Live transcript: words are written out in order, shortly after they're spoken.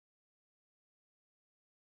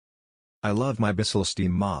I love my Bissell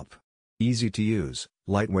steam mop. Easy to use,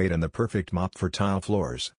 lightweight and the perfect mop for tile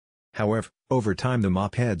floors. However, over time the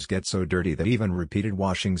mop heads get so dirty that even repeated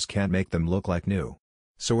washings can't make them look like new.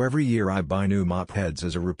 So every year I buy new mop heads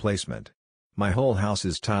as a replacement. My whole house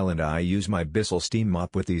is tile and I use my Bissell steam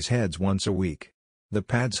mop with these heads once a week. The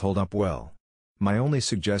pads hold up well. My only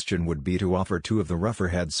suggestion would be to offer two of the rougher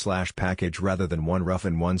heads / package rather than one rough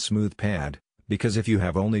and one smooth pad, because if you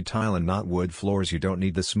have only tile and not wood floors you don't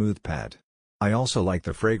need the smooth pad. I also like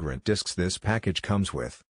the fragrant discs this package comes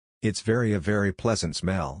with. It's a very pleasant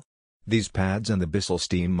smell. These pads and the Bissell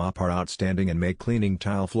steam mop are outstanding and make cleaning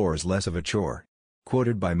tile floors less of a chore.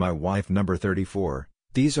 Quoted by my wife number 34,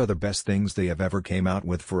 "These are the best things they have ever came out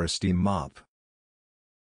with for a steam mop."